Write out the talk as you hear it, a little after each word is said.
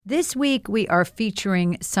This week, we are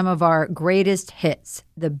featuring some of our greatest hits,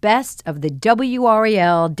 the best of the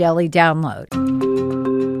WREL Daily Download.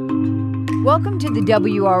 Welcome to the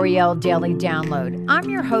WREL Daily Download. I'm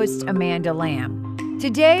your host, Amanda Lamb.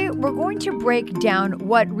 Today, we're going to break down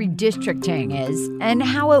what redistricting is and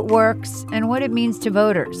how it works and what it means to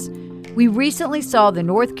voters. We recently saw the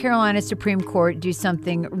North Carolina Supreme Court do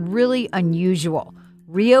something really unusual,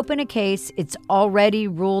 reopen a case it's already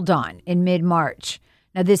ruled on in mid-March.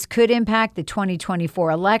 Now, this could impact the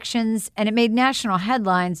 2024 elections, and it made national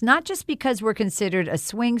headlines not just because we're considered a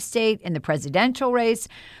swing state in the presidential race,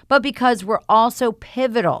 but because we're also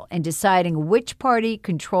pivotal in deciding which party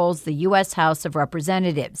controls the U.S. House of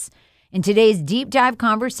Representatives. In today's deep dive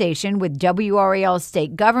conversation with WREL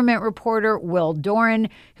state government reporter Will Doran,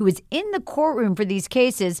 who is in the courtroom for these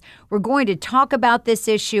cases, we're going to talk about this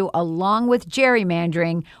issue along with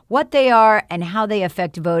gerrymandering, what they are, and how they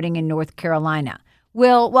affect voting in North Carolina.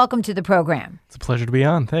 Will, welcome to the program. It's a pleasure to be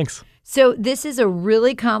on. Thanks. So this is a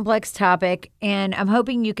really complex topic, and I'm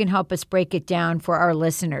hoping you can help us break it down for our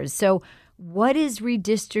listeners. So what is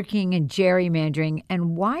redistricting and gerrymandering,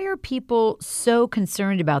 and why are people so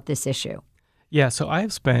concerned about this issue? Yeah, so I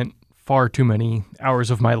have spent far too many hours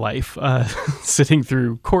of my life sitting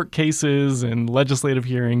through court cases and legislative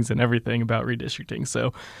hearings and everything about redistricting.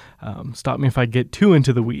 So stop me if I get too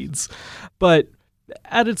into the weeds. But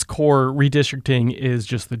at its core, redistricting is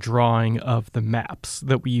just the drawing of the maps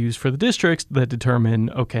that we use for the districts that determine,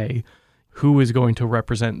 okay, who is going to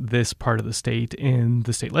represent this part of the state in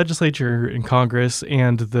the state legislature, in Congress.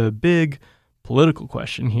 And the big political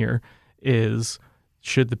question here is,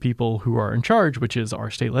 should the people who are in charge, which is our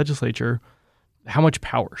state legislature, how much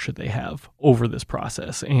power should they have over this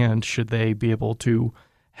process? And should they be able to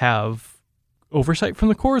have oversight from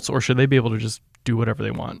the courts, or should they be able to just do whatever they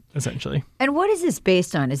want, essentially? And what is this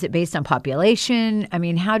based on? Is it based on population? I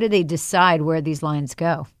mean, how do they decide where these lines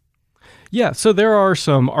go? Yeah, so there are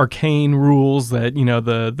some arcane rules that,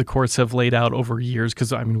 the courts have laid out over years,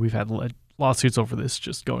 because, we've had lawsuits over this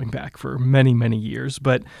just going back for many, many years.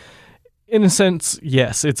 But in a sense,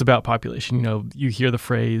 yes, it's about population. You hear the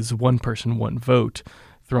phrase one person, one vote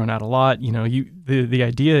thrown out a lot. The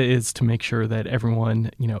idea is to make sure that everyone,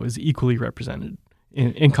 is equally represented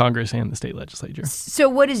in Congress and the state legislature. So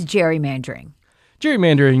what is gerrymandering?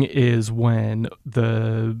 Gerrymandering is when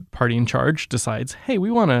the party in charge decides, hey, we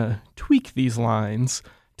want to tweak these lines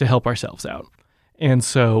to help ourselves out. And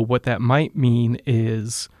so what that might mean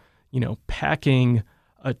is, packing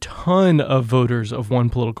a ton of voters of one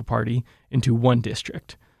political party into one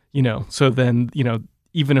district. So then,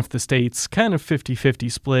 even if the state's kind of 50-50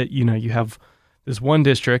 split, you have this one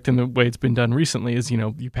district, and the way it's been done recently is,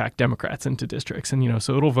 you pack Democrats into districts, and,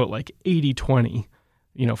 so it'll vote like 80-20,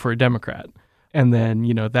 for a Democrat. And then,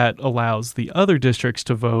 that allows the other districts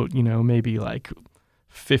to vote, maybe like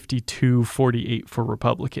 52-48 for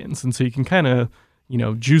Republicans. And so you can kind of,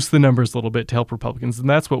 juice the numbers a little bit to help Republicans. And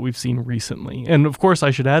that's what we've seen recently. And of course, I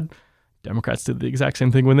should add, Democrats did the exact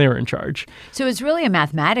same thing when they were in charge. So it's really a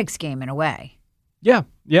mathematics game in a way.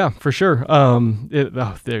 Yeah, for sure.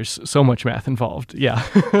 There's so much math involved. Yeah.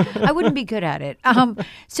 I wouldn't be good at it.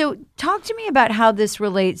 So talk to me about how this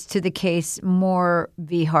relates to the case Moore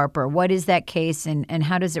v. Harper. What is that case, and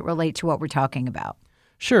how does it relate to what we're talking about?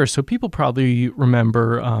 Sure. So people probably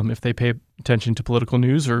remember, if they pay attention to political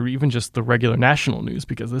news or even just the regular national news,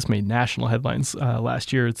 because this made national headlines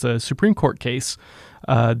last year. It's a Supreme Court case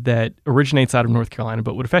that originates out of North Carolina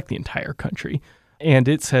but would affect the entire country. And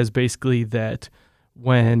it says basically that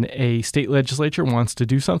when a state legislature wants to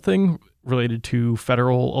do something related to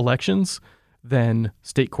federal elections, then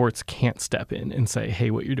state courts can't step in and say, hey,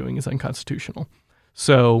 what you're doing is unconstitutional.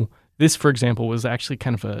 So this, for example, was actually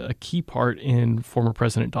kind of a key part in former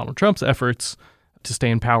President Donald Trump's efforts to stay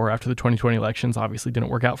in power after the 2020 elections. Obviously didn't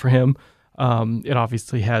work out for him. It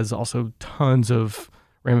obviously has also tons of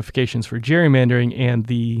ramifications for gerrymandering, and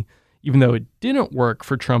even though it didn't work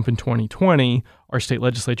for Trump in 2020, our state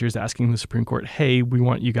legislature is asking the Supreme Court, hey, we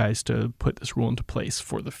want you guys to put this rule into place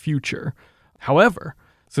for the future. However,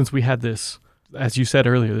 since we had this, as you said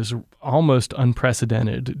earlier, this almost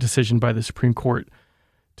unprecedented decision by the Supreme Court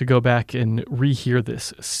to go back and rehear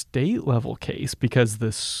this state level case, because the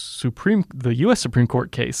U.S. Supreme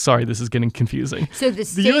Court case, sorry, this is getting confusing. So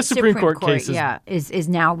the U.S. Supreme Court case is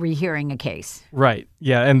now rehearing a case. Right.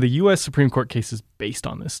 Yeah. And the U.S. Supreme Court case is based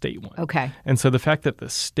on the state one. Okay. And so the fact that the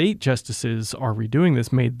state justices are redoing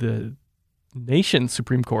this made the nation's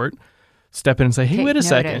Supreme Court step in and say, hey, wait a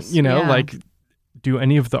second, do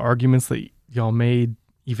any of the arguments that y'all made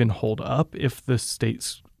even hold up if the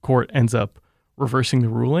state's court ends up reversing the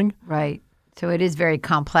ruling? Right. So it is very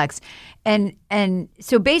complex. And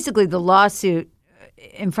so basically the lawsuit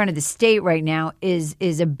in front of the state right now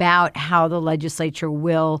is about how the legislature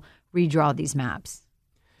will redraw these maps.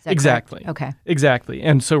 Exactly. Correct? Okay. Exactly.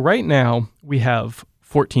 And so right now we have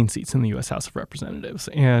 14 seats in the U.S. House of Representatives,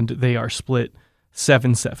 and they are split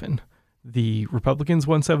 7-7. The Republicans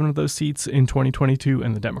won 7 of those seats in 2022,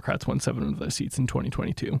 and the Democrats won 7 of those seats in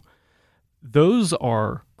 2022. Those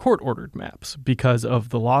are court-ordered maps because of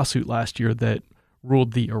the lawsuit last year that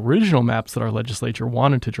ruled the original maps that our legislature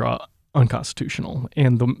wanted to draw unconstitutional.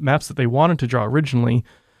 And the maps that they wanted to draw originally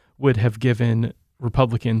would have given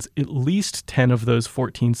Republicans at least 10 of those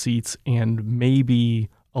 14 seats and maybe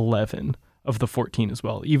 11 of the 14 as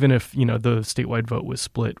well, even if, the statewide vote was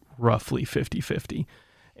split roughly 50-50.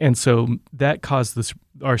 And so that caused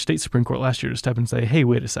our state Supreme Court last year to step in and say, hey,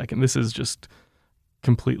 wait a second, this is just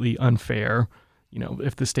completely unfair.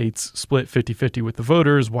 If the state's split 50-50 with the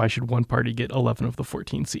voters, why should one party get 11 of the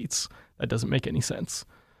 14 seats? That doesn't make any sense.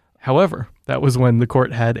 However, that was when the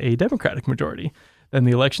court had a Democratic majority. Then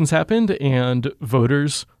the elections happened and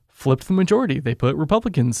voters flipped the majority. They put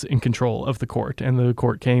Republicans in control of the court, and the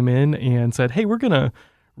court came in and said, hey, we're going to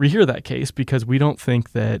rehear that case because we don't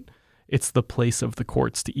think that it's the place of the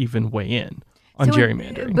courts to even weigh in on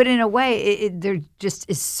gerrymandering. But in a way, there just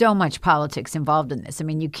is so much politics involved in this. I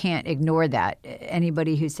mean, you can't ignore that.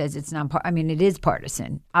 Anybody who says it's not, it is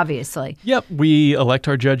partisan, obviously. Yep. We elect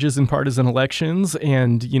our judges in partisan elections.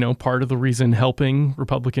 And, part of the reason helping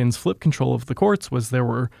Republicans flip control of the courts was there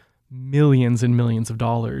were millions and millions of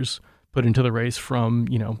dollars put into the race from,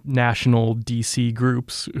 national DC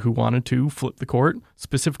groups who wanted to flip the court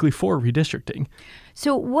specifically for redistricting.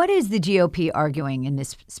 So what is the GOP arguing in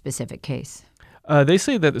this specific case? They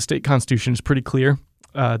say that the state constitution is pretty clear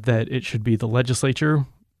that it should be the legislature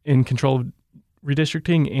in control of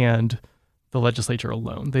redistricting and the legislature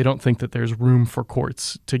alone. They don't think that there's room for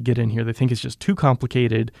courts to get in here. They think it's just too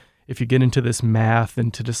complicated if you get into this math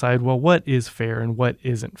and to decide, well, what is fair and what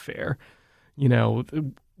isn't fair?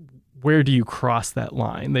 Where do you cross that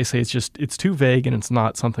line? They say it's too vague and it's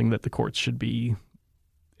not something that the courts should be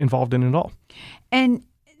involved in at all. And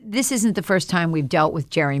this isn't the first time we've dealt with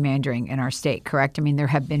gerrymandering in our state, correct? I mean, there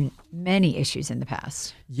have been many issues in the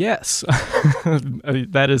past. Yes,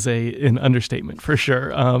 that is an understatement for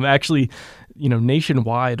sure. Actually,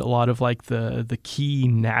 nationwide, a lot of the key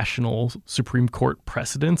national Supreme Court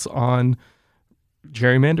precedents on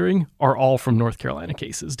gerrymandering are all from North Carolina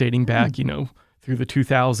cases dating back, through the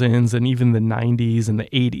 2000s and even the 90s and the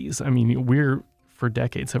 80s. I mean, we're for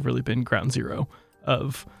decades have really been ground zero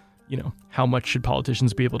of how much should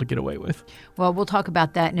politicians be able to get away with? Well, we'll talk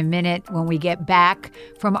about that in a minute when we get back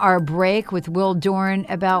from our break with Will Doran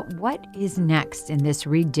about what is next in this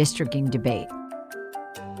redistricting debate.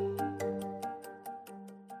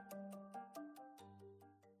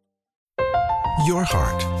 Your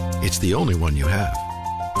heart. It's the only one you have.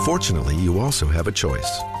 Fortunately, you also have a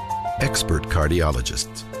choice. Expert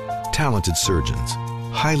cardiologists, talented surgeons,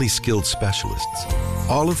 highly skilled specialists,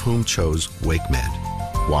 all of whom chose WakeMed.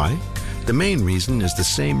 Why? The main reason is the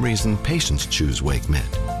same reason patients choose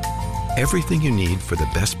WakeMed. Everything you need for the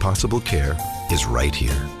best possible care is right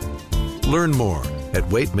here. Learn more at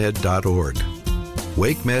wakemed.org.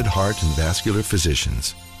 WakeMed Heart and Vascular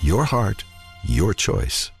Physicians. Your heart, your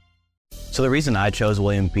choice. So the reason I chose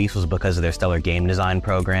William Peace was because of their stellar game design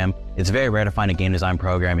program. It's very rare to find a game design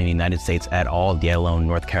program in the United States at all, let alone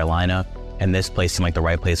North Carolina. And this place seemed like the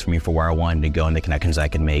right place for me for where I wanted to go and the connections I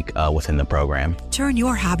could make within the program. Turn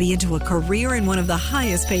your hobby into a career in one of the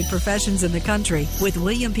highest paid professions in the country with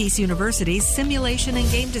William Peace University's Simulation and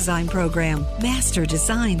Game Design program. Master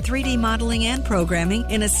design, 3D modeling, and programming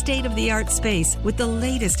in a state-of-the-art space with the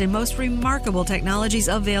latest and most remarkable technologies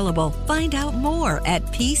available. Find out more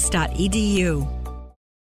at peace.edu.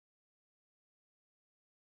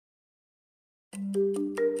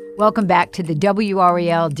 Welcome back to the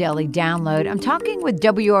WREL Daily Download. I'm talking with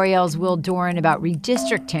WREL's Will Doran about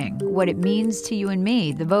redistricting, what it means to you and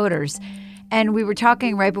me, the voters. And we were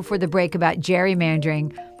talking right before the break about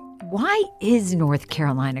gerrymandering. Why is North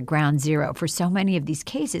Carolina ground zero for so many of these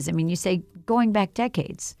cases? I mean, you say going back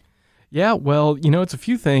decades. Yeah, well, it's a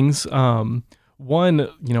few things. One,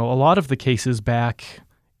 a lot of the cases back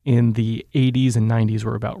in the 80s and 90s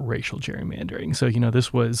were about racial gerrymandering. So,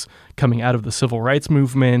 this was coming out of the civil rights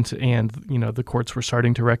movement and, the courts were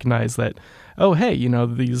starting to recognize that, oh, hey,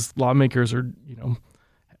 these lawmakers are,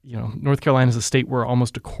 North Carolina is a state where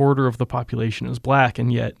almost a quarter of the population is black,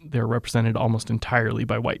 and yet they're represented almost entirely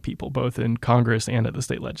by white people, both in Congress and at the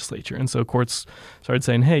state legislature. And so courts started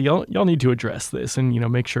saying, hey, y'all need to address this and,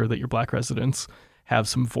 make sure that your black residents have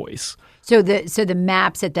some voice. So the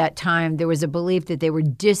maps at that time, there was a belief that they were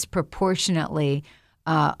disproportionately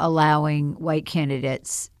allowing white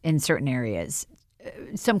candidates in certain areas,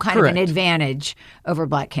 some kind Correct. of an advantage over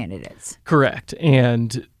black candidates. Correct.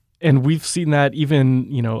 And we've seen that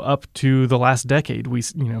even, up to the last decade. We,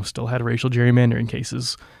 still had racial gerrymandering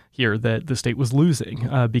cases here that the state was losing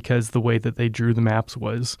because the way that they drew the maps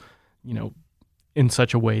was, in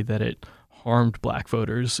such a way that it harmed black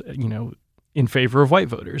voters, in favor of white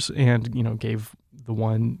voters and, gave the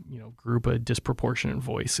one, group a disproportionate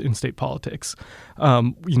voice in state politics.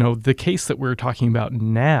 The case that we're talking about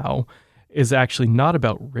now is actually not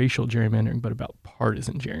about racial gerrymandering, but about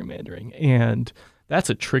partisan gerrymandering. And that's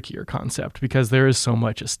a trickier concept because there is so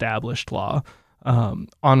much established law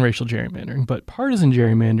on racial gerrymandering. But partisan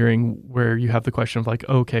gerrymandering, where you have the question of like,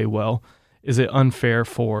 okay, well, is it unfair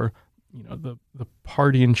for the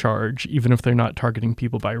party in charge, even if they're not targeting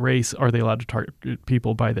people by race, are they allowed to target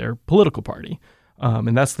people by their political party?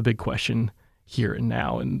 And that's the big question here and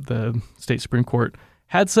now. And the state Supreme Court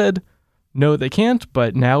had said, no, they can't.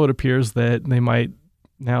 But now it appears that they might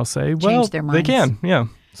now say, well, they can. Yeah.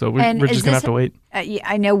 So we're just going to have to wait.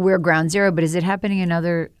 I know we're ground zero, but is it happening in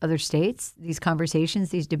other states, these conversations,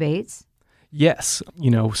 these debates? Yes.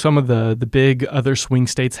 Some of the big other swing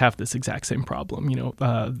states have this exact same problem.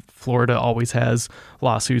 Florida always has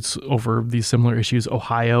lawsuits over these similar issues.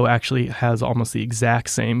 Ohio actually has almost the exact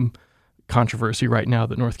same controversy right now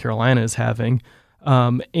that North Carolina is having.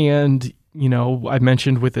 And I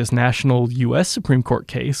mentioned with this national U.S. Supreme Court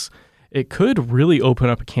case, it could really open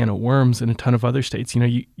up a can of worms in a ton of other states.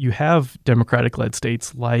 You have Democratic-led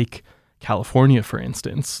states like California, for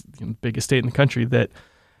instance, the biggest state in the country, that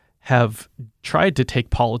have tried to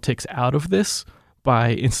take politics out of this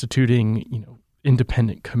by instituting,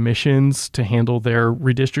 independent commissions to handle their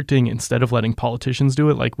redistricting instead of letting politicians do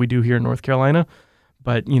it like we do here in North Carolina.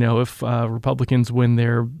 But, if Republicans win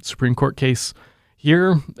their Supreme Court case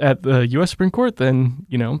here at the U.S. Supreme Court, then,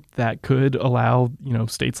 that could allow,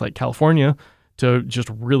 states like California to just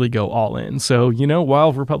really go all in. So,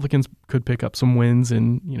 while Republicans could pick up some wins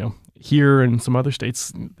in, here and some other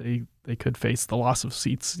states, they could face the loss of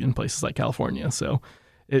seats in places like California. So,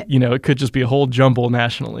 it could just be a whole jumble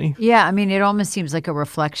nationally. Yeah, I mean, it almost seems like a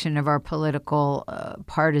reflection of our political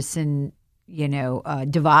partisan,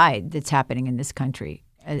 divide that's happening in this country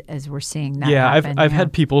as we're seeing that happen. I've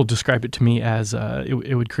had people describe it to me as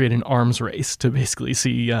it would create an arms race to basically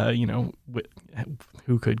see,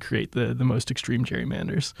 who could create the most extreme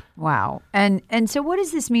gerrymanders. Wow. And so what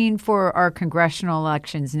does this mean for our congressional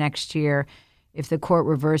elections next year if the court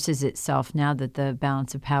reverses itself now that the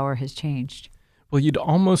balance of power has changed? Well, you'd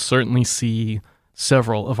almost certainly see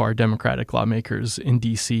several of our Democratic lawmakers in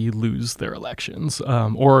D.C. lose their elections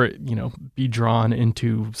or, be drawn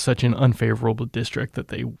into such an unfavorable district that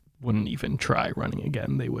they wouldn't even try running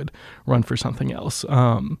again. They would run for something else.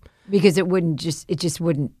 Because it just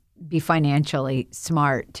wouldn't be financially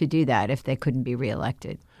smart to do that if they couldn't be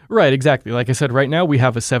reelected. Right, exactly. Like I said, right now we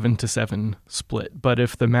have a 7-7 split. But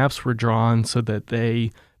if the maps were drawn so that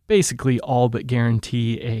they basically all but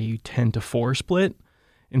guarantee a 10-4 split,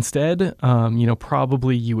 instead,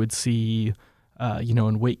 probably you would see,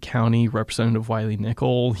 in Wake County, Representative Wiley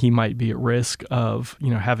Nickel, he might be at risk of,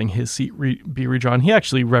 having his seat be redrawn. He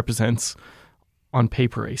actually represents, on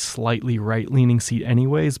paper, a slightly right-leaning seat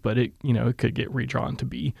anyways, but it could get redrawn to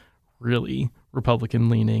be really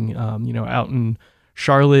Republican-leaning. Out in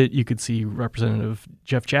Charlotte, you could see Representative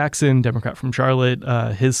Jeff Jackson, Democrat from Charlotte,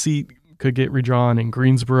 his seat could get redrawn. In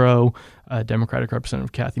Greensboro, Democratic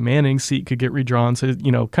Representative Kathy Manning's seat could get redrawn. So,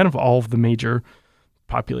 kind of all of the major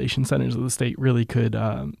population centers of the state really could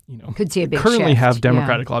see a big currently shift. have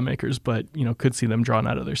Democratic lawmakers, but, could see them drawn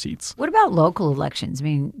out of their seats. What about local elections? I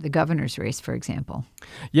mean, the governor's race, for example.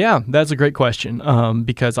 Yeah, that's a great question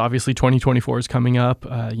because obviously 2024 is coming up.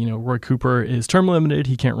 Roy Cooper is term limited.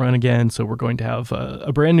 He can't run again, so we're going to have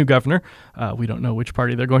a brand new governor. We don't know which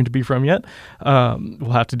party they're going to be from yet.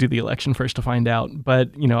 We'll have to do the election first to find out. But,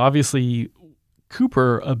 obviously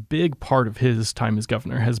Cooper, a big part of his time as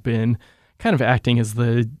governor has been kind of acting as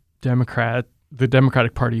the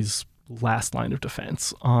Democratic Party's last line of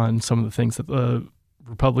defense on some of the things that the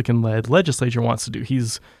Republican-led legislature wants to do.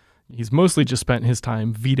 He's mostly just spent his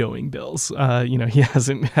time vetoing bills. He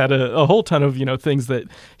hasn't had a whole ton of, things that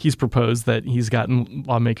he's proposed that he's gotten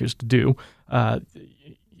lawmakers to do.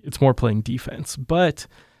 It's more playing defense. But,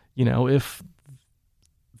 if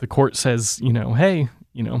the court says, hey,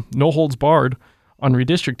 no holds barred on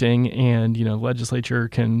redistricting and, legislature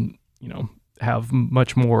can, have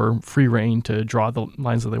much more free reign to draw the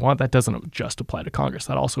lines that they want. That doesn't just apply to Congress.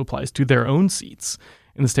 That also applies to their own seats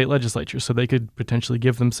in the state legislature. So they could potentially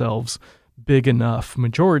give themselves big enough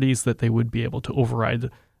majorities that they would be able to override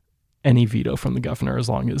any veto from the governor as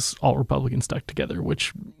long as all Republicans stuck together,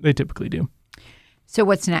 which they typically do. So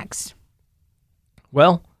what's next?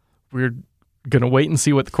 Well, we're going to wait and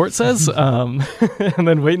see what the court says, and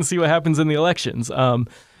then wait and see what happens in the elections.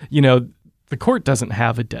 The court doesn't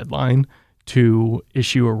have a deadline to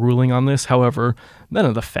issue a ruling on this. However, none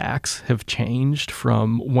of the facts have changed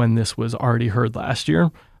from when this was already heard last year.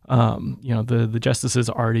 The justices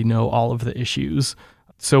already know all of the issues.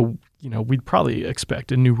 So, we'd probably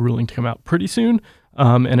expect a new ruling to come out pretty soon.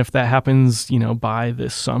 And if that happens, by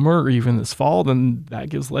this summer or even this fall, then that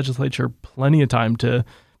gives the legislature plenty of time to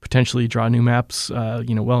potentially draw new maps,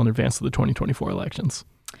 well in advance of the 2024 elections.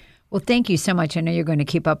 Well, thank you so much. I know you're going to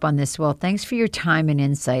keep up on this. Well, thanks for your time and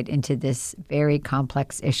insight into this very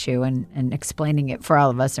complex issue and explaining it for all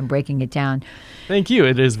of us and breaking it down. Thank you.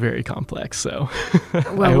 It is very complex, so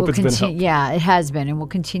well, I hope it's been helpful. Yeah, it has been, and we'll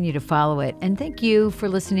continue to follow it. And thank you for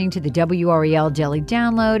listening to the WREL Daily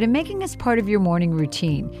Download and making us part of your morning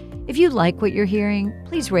routine. If you like what you're hearing,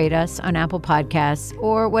 please rate us on Apple Podcasts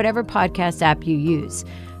or whatever podcast app you use.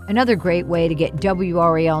 Another great way to get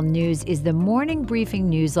WREL news is the Morning Briefing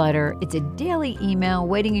newsletter. It's a daily email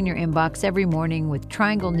waiting in your inbox every morning with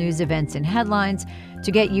Triangle news events and headlines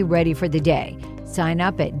to get you ready for the day. Sign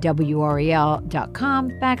up at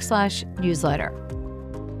WREL.com/newsletter.